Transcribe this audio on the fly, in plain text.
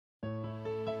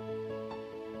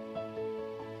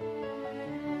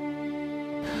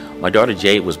My daughter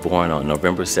Jade was born on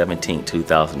November 17,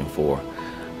 2004.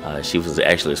 She was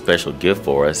actually a special gift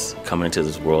for us, coming into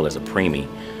this world as a preemie.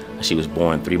 She was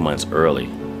born 3 months early.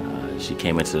 She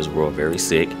came into this world very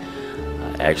sick,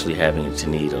 actually having to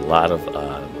need a lot of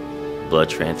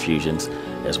blood transfusions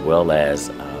as well as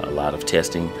a lot of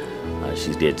testing.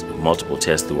 She did multiple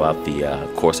tests throughout the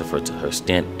course of her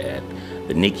stint at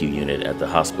the NICU unit at the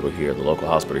hospital here, the local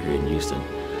hospital here in Houston.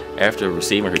 After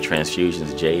receiving her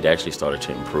transfusions, Jade actually started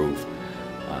to improve.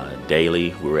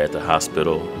 Daily, we were at the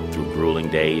hospital through grueling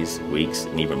days, weeks,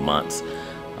 and even months.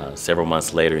 Several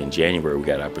months later, in January, we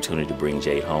got an opportunity to bring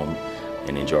Jade home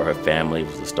and enjoy her family. It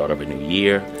was the start of a new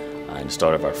year and the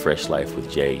start of our fresh life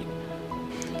with Jade.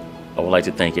 I would like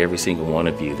to thank every single one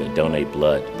of you that donate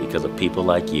blood. Because of people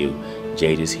like you,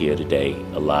 Jade is here today,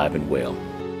 alive and well.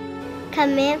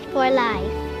 Come in for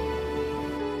life.